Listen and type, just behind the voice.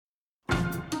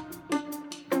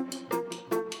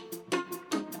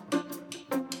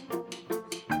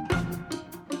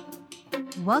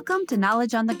Welcome to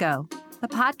Knowledge on the Go, the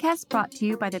podcast brought to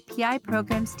you by the PI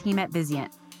Programs team at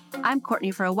Vizient. I'm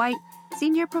Courtney Furrow-White,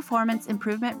 Senior Performance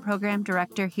Improvement Program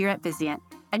Director here at Vizient,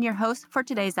 and your host for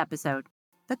today's episode.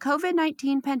 The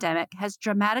COVID-19 pandemic has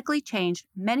dramatically changed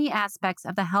many aspects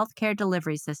of the healthcare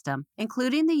delivery system,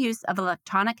 including the use of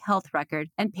electronic health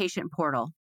record and patient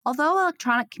portal. Although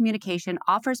electronic communication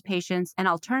offers patients an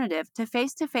alternative to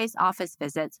face-to-face office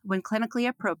visits when clinically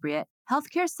appropriate,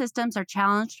 healthcare systems are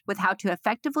challenged with how to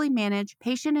effectively manage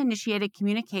patient-initiated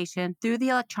communication through the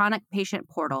electronic patient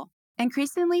portal.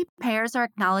 Increasingly, payers are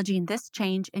acknowledging this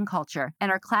change in culture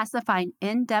and are classifying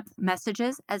in-depth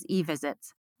messages as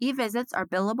e-visits. E-visits are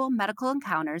billable medical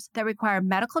encounters that require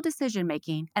medical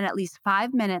decision-making and at least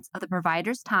 5 minutes of the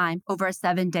provider's time over a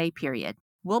 7-day period.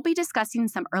 We'll be discussing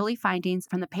some early findings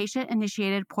from the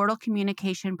Patient-Initiated Portal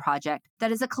Communication Project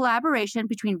that is a collaboration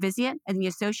between Vizient and the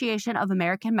Association of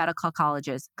American Medical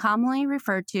Colleges, commonly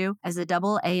referred to as the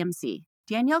AAMC.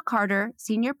 Danielle Carter,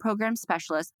 Senior Program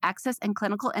Specialist, Access and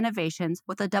Clinical Innovations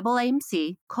with the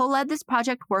AAMC, co-led this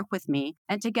project work with me,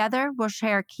 and together we'll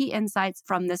share key insights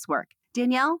from this work.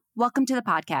 Danielle, welcome to the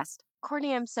podcast.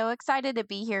 Courtney, I'm so excited to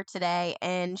be here today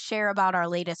and share about our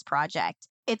latest project.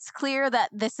 It's clear that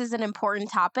this is an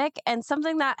important topic and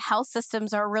something that health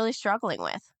systems are really struggling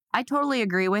with. I totally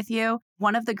agree with you.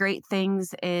 One of the great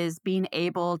things is being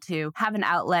able to have an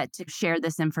outlet to share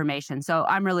this information. So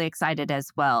I'm really excited as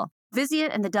well.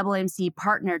 Vizient and the AAMC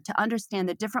partnered to understand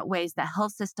the different ways that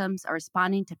health systems are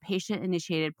responding to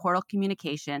patient-initiated portal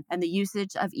communication and the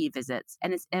usage of e-visits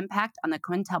and its impact on the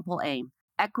quintuple aim: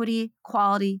 equity,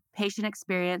 quality, patient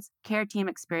experience, care team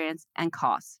experience, and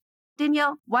costs.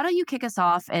 Danielle, why don't you kick us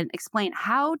off and explain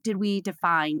how did we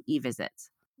define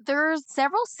e-visits? There's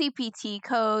several CPT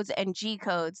codes and G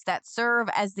codes that serve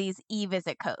as these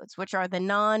e-visit codes, which are the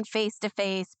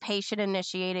non-face-to-face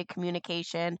patient-initiated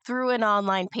communication through an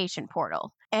online patient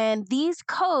portal. And these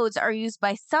codes are used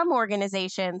by some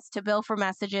organizations to bill for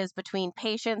messages between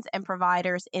patients and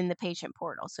providers in the patient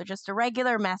portal. So just a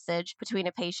regular message between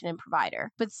a patient and provider.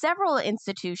 But several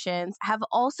institutions have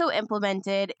also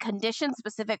implemented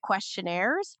condition-specific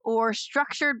questionnaires or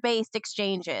structured-based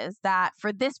exchanges that,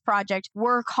 for this project,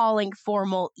 we're calling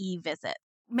formal e-visits.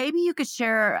 Maybe you could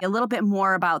share a little bit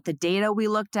more about the data we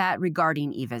looked at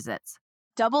regarding e-visits.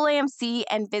 AAMC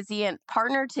and Vizient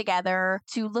partnered together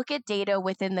to look at data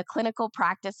within the Clinical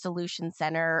Practice Solution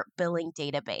Center billing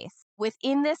database.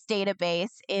 Within this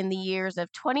database, in the years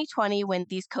of 2020, when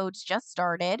these codes just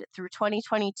started, through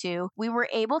 2022, we were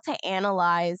able to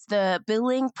analyze the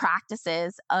billing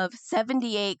practices of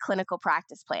 78 clinical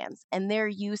practice plans and their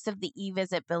use of the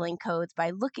e-visit billing codes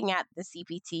by looking at the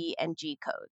CPT and G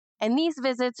codes. And these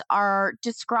visits are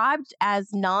described as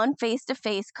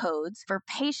non-face-to-face codes for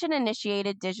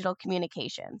patient-initiated digital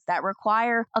communications that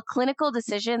require a clinical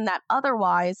decision that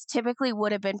otherwise typically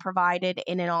would have been provided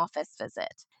in an office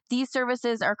visit. These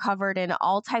services are covered in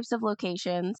all types of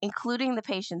locations, including the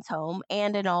patient's home,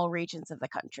 and in all regions of the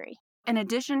country. In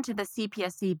addition to the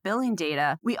CPSC billing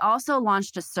data, we also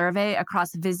launched a survey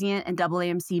across Vizient and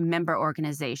AAMC member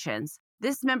organizations.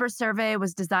 This member survey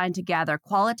was designed to gather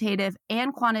qualitative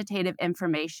and quantitative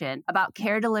information about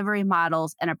care delivery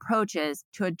models and approaches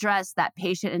to address that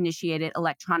patient-initiated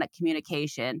electronic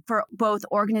communication for both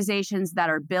organizations that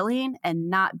are billing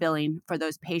and not billing for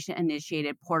those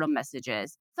patient-initiated portal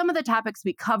messages. Some of the topics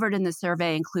we covered in the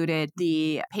survey included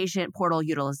the patient portal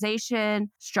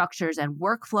utilization, structures and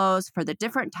workflows for the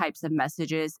different types of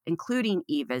messages, including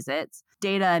e-visits,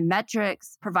 data and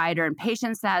metrics, provider and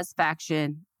patient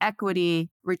satisfaction, equity,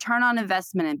 return on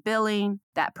investment in billing,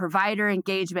 that provider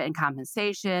engagement and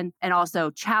compensation, and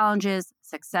also challenges,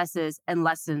 successes, and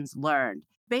lessons learned.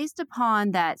 Based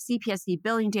upon that CPSC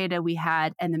billing data we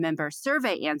had and the member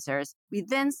survey answers, we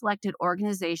then selected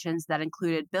organizations that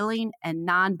included billing and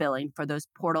non-billing for those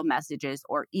portal messages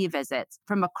or e-visits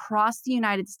from across the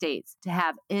United States to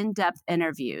have in-depth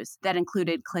interviews that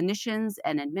included clinicians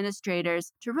and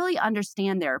administrators to really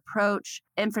understand their approach,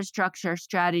 infrastructure,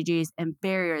 strategies, and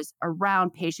barriers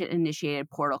around patient-initiated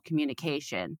portal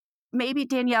communication. Maybe,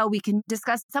 Danielle, we can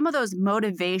discuss some of those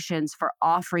motivations for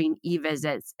offering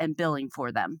e-visits and billing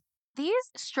for them. These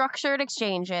structured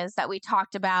exchanges that we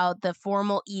talked about, the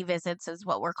formal e-visits is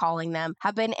what we're calling them,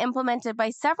 have been implemented by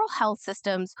several health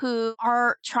systems who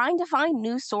are trying to find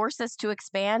new sources to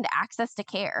expand access to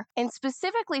care. And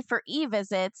specifically for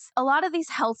e-visits, a lot of these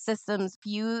health systems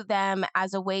view them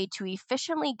as a way to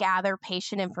efficiently gather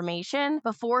patient information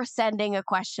before sending a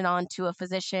question on to a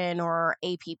physician or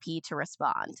APP to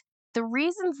respond. The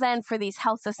reasons then for these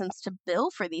health systems to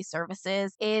bill for these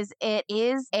services is it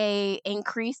is a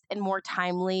increased and more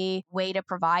timely way to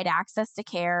provide access to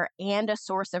care and a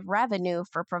source of revenue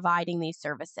for providing these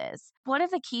services. One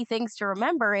of the key things to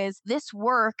remember is this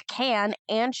work can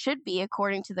and should be,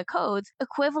 according to the codes,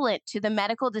 equivalent to the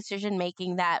medical decision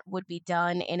making that would be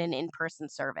done in an in-person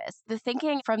service. The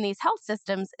thinking from these health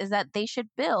systems is that they should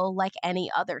bill like any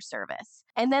other service.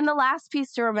 And then the last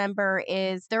piece to remember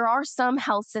is there are some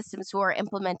health systems who are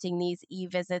implementing these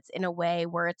e-visits in a way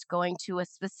where it's going to a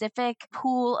specific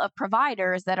pool of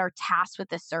providers that are tasked with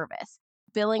this service.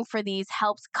 Billing for these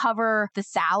helps cover the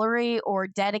salary or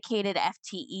dedicated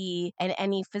FTE and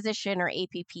any physician or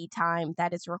APP time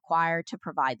that is required to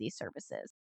provide these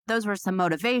services. Those were some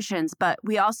motivations, but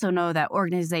we also know that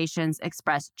organizations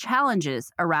express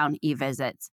challenges around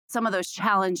e-visits. Some of those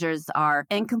challenges are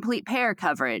incomplete payer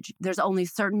coverage. There's only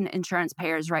certain insurance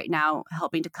payers right now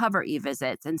helping to cover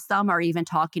e-visits, and some are even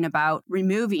talking about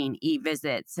removing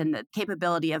e-visits and the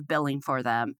capability of billing for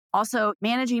them. Also,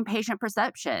 managing patient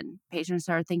perception. Patients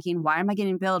are thinking, why am I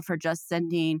getting billed for just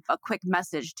sending a quick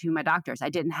message to my doctors? I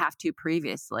didn't have to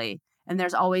previously. And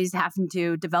there's always having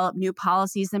to develop new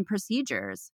policies and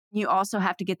procedures. You also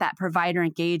have to get that provider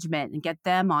engagement and get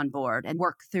them on board and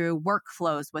work through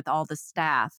workflows with all the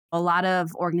staff. A lot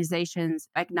of organizations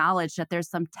acknowledge that there's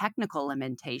some technical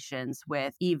limitations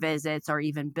with e-visits or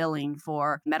even billing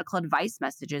for medical advice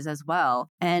messages as well.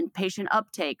 And patient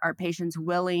uptake. Are patients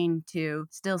willing to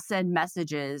still send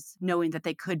messages knowing that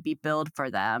they could be billed for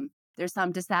them? There's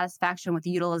some dissatisfaction with the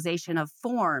utilization of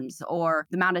forms or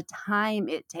the amount of time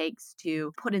it takes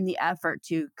to put in the effort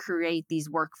to create these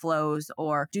workflows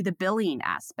or do the billing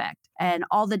aspect. And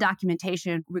all the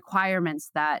documentation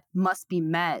requirements that must be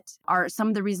met are some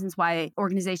of the reasons why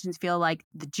organizations feel like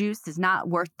the juice is not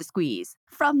worth the squeeze.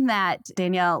 From that,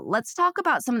 Danielle, let's talk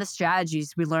about some of the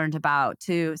strategies we learned about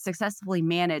to successfully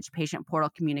manage patient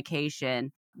portal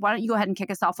communication. Why don't you go ahead and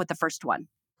kick us off with the first one?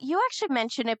 You actually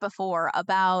mentioned it before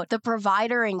about the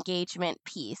provider engagement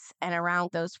piece and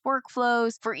around those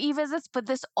workflows for e-visits, but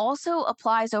this also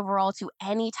applies overall to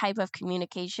any type of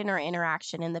communication or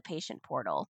interaction in the patient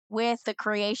portal. With the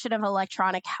creation of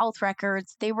electronic health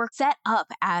records, they were set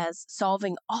up as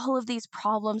solving all of these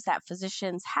problems that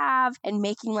physicians have and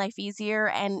making life easier.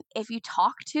 And if you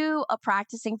talk to a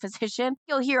practicing physician,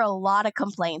 you'll hear a lot of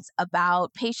complaints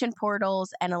about patient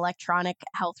portals and electronic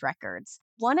health records.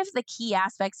 One of the key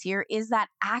aspects here is that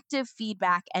active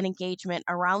feedback and engagement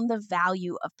around the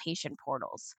value of patient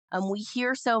portals. We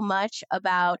hear so much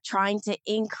about trying to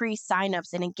increase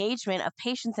signups and engagement of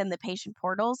patients in the patient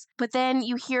portals, but then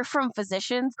you hear from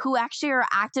physicians who actually are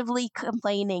actively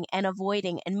complaining and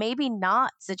avoiding and maybe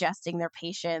not suggesting their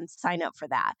patients sign up for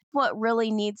that. What really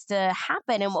needs to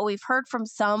happen, and what we've heard from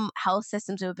some health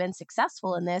systems who have been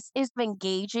successful in this, is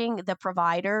engaging the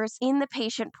providers in the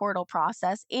patient portal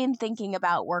process in thinking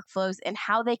about workflows and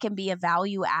how they can be a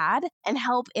value add and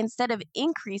help, instead of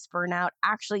increase burnout,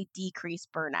 actually decrease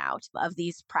burnout of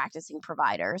these practicing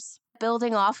providers.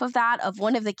 Building off of that, of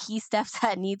one of the key steps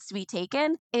that needs to be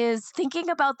taken is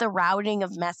thinking about the routing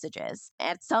of messages.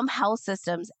 At some health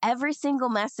systems, every single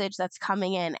message that's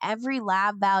coming in, every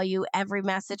lab value, every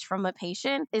message from a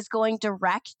patient is going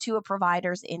direct to a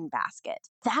provider's in basket.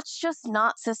 That's just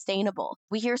not sustainable.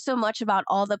 We hear so much about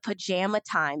all the pajama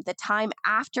time, the time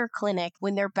after clinic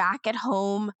when they're back at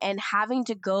home and having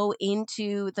to go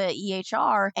into the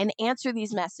EHR and answer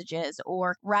these messages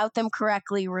or route them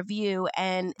correctly, review.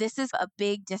 And this is a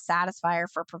big dissatisfier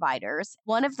for providers.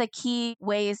 One of the key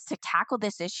ways to tackle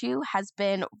this issue has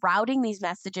been routing these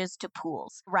messages to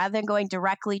pools. Rather than going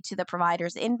directly to the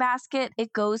provider's in basket,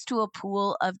 it goes to a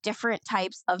pool of different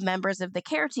types of members of the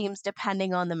care teams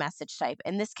depending on the message type.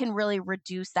 And this can really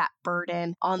reduce that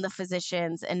burden on the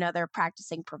physicians and other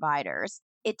practicing providers.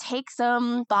 It takes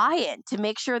some buy-in to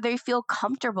make sure they feel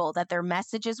comfortable that their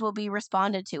messages will be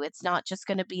responded to. It's not just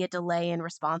going to be a delay in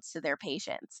response to their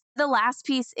patients. The last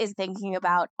piece is thinking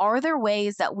about, are there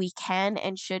ways that we can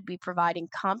and should be providing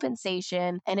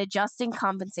compensation and adjusting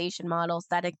compensation models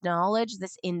that acknowledge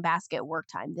this in-basket work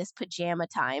time, this pajama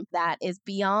time that is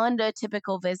beyond a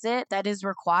typical visit that is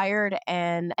required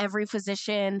and every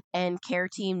physician and care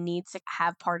team needs to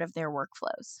have part of their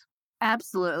workflows.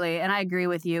 Absolutely. And I agree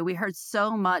with you. We heard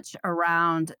so much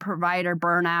around provider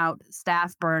burnout,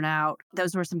 staff burnout.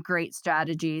 Those were some great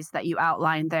strategies that you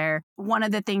outlined there. One of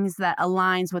the things that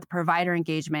aligns with provider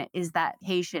engagement is that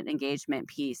patient engagement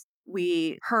piece.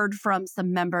 We heard from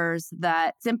some members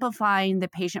that simplifying the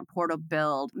patient portal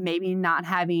build, maybe not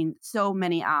having so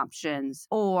many options,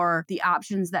 or the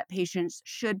options that patients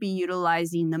should be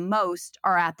utilizing the most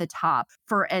are at the top.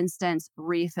 For instance,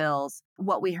 refills,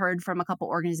 what we heard from a couple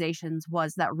organizations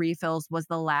was that refills was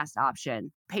the last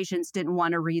option. Patients didn't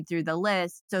want to read through the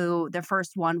list. So the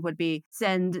first one would be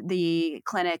send the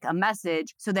clinic a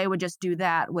message. So they would just do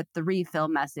that with the refill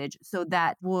message. So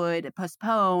that would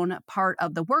postpone part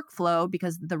of the workflow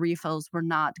because the refills were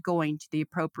not going to the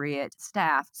appropriate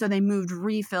staff. So they moved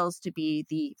refills to be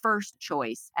the first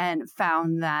choice and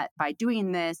found that by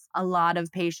doing this, a lot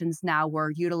of patients now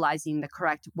were utilizing the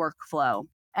correct workflow.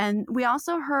 And we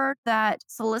also heard that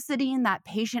soliciting that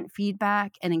patient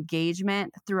feedback and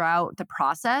engagement throughout the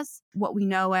process, what we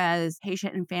know as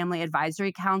patient and family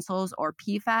advisory councils or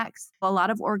PFACs, a lot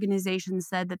of organizations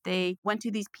said that they went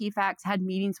to these PFACs, had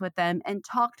meetings with them, and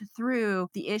talked through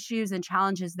the issues and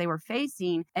challenges they were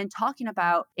facing and talking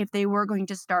about if they were going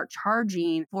to start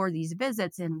charging for these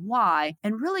visits and why,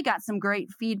 and really got some great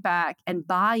feedback and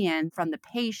buy-in from the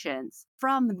patients.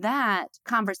 From that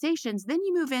conversations, then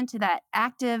you move into that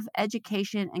active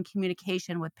education and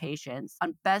communication with patients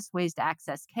on best ways to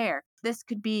access care. This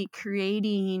could be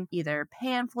creating either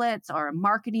pamphlets or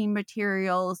marketing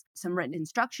materials, some written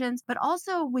instructions, but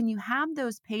also when you have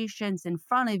those patients in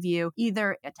front of you,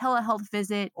 either a telehealth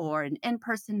visit or an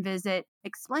in-person visit,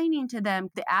 explaining to them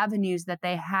the avenues that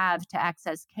they have to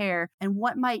access care and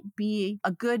what might be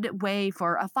a good way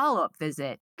for a follow-up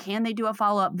visit. Can they do a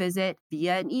follow-up visit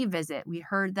via an e-visit? We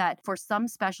heard that for some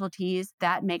specialties,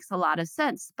 that makes a lot of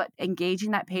sense, but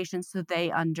engaging that patient so they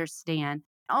understand.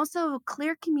 Also,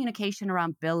 clear communication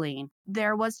around billing.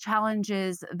 There was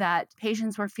challenges that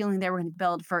patients were feeling they were going to be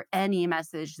billed for any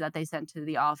message that they sent to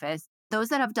the office. Those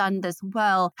that have done this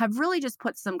well have really just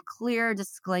put some clear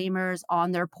disclaimers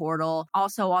on their portal,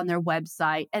 also on their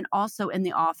website, and also in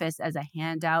the office as a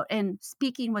handout, and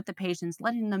speaking with the patients,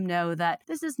 letting them know that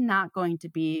this is not going to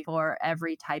be for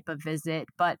every type of visit,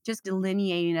 but just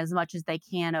delineating as much as they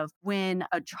can of when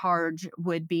a charge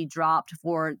would be dropped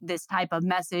for this type of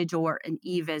message or an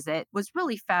e-visit was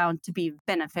really found to be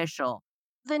beneficial.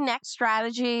 The next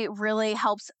strategy really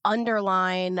helps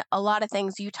underline a lot of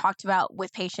things you talked about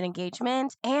with patient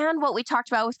engagement and what we talked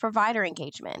about with provider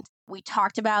engagement. We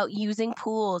talked about using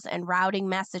pools and routing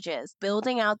messages,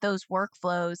 building out those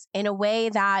workflows in a way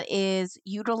that is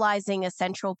utilizing a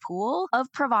central pool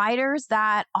of providers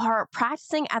that are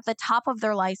practicing at the top of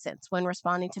their license when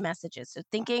responding to messages. So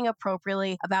thinking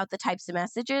appropriately about the types of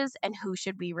messages and who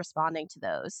should be responding to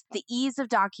those. The ease of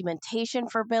documentation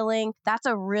for billing, that's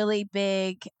a really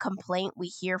big complaint we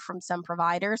hear from some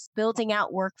providers, building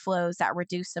out workflows that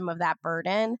reduce some of that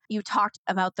burden. You talked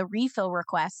about the refill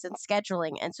requests and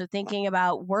scheduling. And so thinking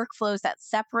about workflows that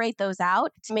separate those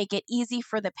out to make it easy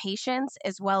for the patients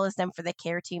as well as then for the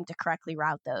care team to correctly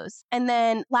route those. And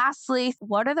then lastly,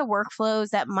 what are the workflows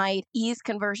that might ease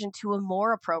conversion to a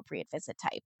more appropriate visit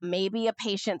type? Maybe a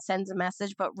patient sends a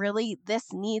message, but really this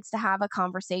needs to have a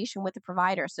conversation with the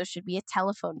provider. So it should be a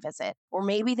telephone visit. Or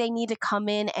maybe they need to come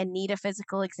in and need a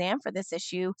physical exam for this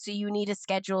issue. So you need to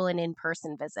schedule an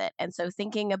in-person visit. And so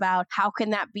thinking about how can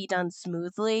that be done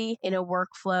smoothly in a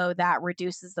workflow that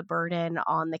reduces the burden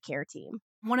on the care team.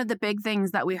 One of the big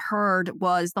things that we heard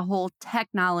was the whole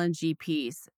technology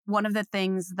piece. One of the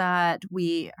things that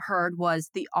we heard was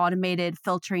the automated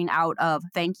filtering out of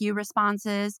thank you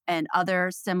responses and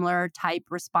other similar type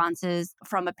responses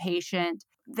from a patient.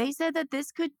 They said that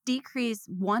this could decrease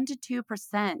 1% to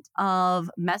 2% of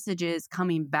messages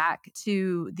coming back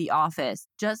to the office.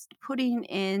 Just putting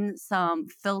in some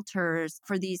filters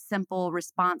for these simple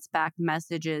response back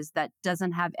messages that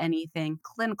doesn't have anything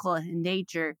clinical in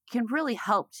nature can really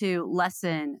help to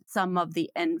lessen some of the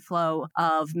inflow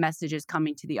of messages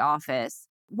coming to the office.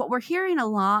 What we're hearing a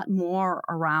lot more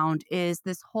around is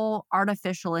this whole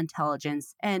artificial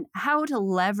intelligence and how to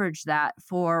leverage that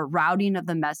for routing of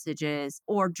the messages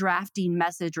or drafting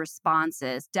message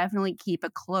responses. Definitely keep a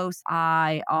close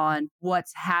eye on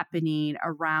what's happening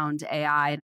around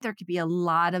AI. There could be a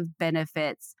lot of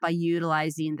benefits by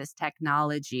utilizing this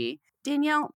technology.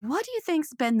 Danielle, what do you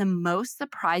think's been the most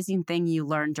surprising thing you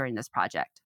learned during this project?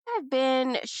 I've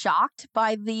been shocked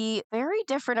by the very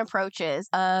different approaches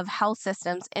of health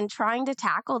systems in trying to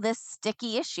tackle this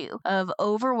sticky issue of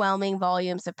overwhelming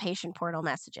volumes of patient portal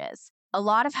messages. A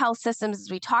lot of health systems,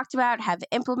 as we talked about, have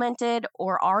implemented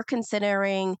or are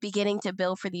considering beginning to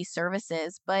bill for these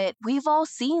services. But we've all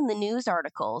seen the news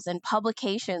articles and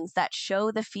publications that show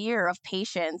the fear of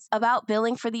patients about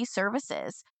billing for these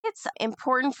services. It's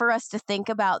important for us to think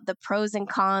about the pros and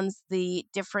cons, the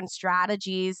different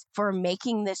strategies for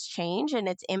making this change and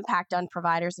its impact on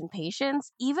providers and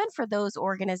patients. Even for those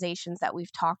organizations that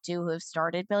we've talked to who have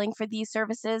started billing for these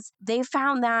services, they've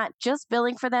found that just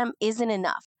billing for them isn't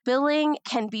enough. Billing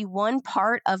can be one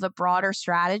part of a broader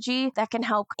strategy that can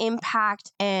help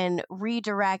impact and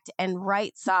redirect and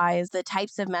right size the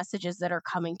types of messages that are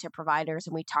coming to providers.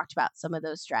 And we talked about some of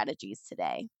those strategies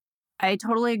today. I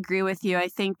totally agree with you. I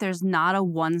think there's not a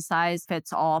one size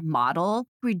fits all model.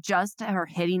 We just are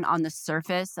hitting on the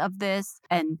surface of this,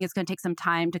 and it's going to take some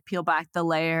time to peel back the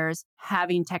layers,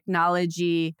 having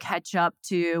technology catch up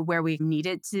to where we need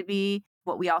it to be.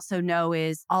 What we also know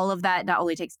is all of that not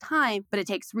only takes time, but it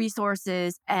takes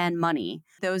resources and money.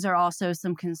 Those are also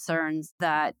some concerns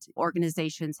that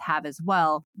organizations have as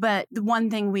well. But the one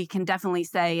thing we can definitely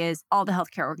say is all the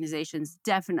healthcare organizations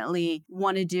definitely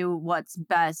want to do what's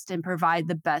best and provide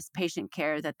the best patient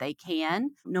care that they can,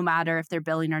 no matter if they're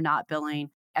billing or not billing.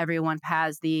 Everyone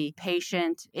has the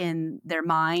patient in their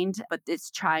mind, but it's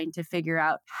trying to figure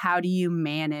out how do you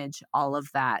manage all of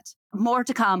that. More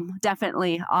to come,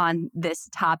 definitely, on this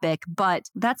topic, but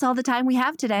that's all the time we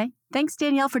have today. Thanks,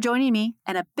 Danielle, for joining me,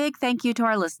 and a big thank you to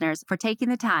our listeners for taking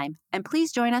the time. And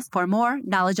please join us for more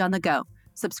Knowledge on the Go.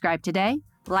 Subscribe today,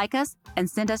 like us, and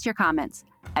send us your comments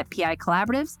at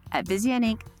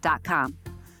PIcollaboratives@VizientInc.com.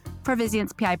 For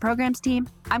Vizient's PI Programs team,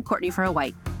 I'm Courtney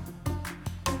Furrow-White.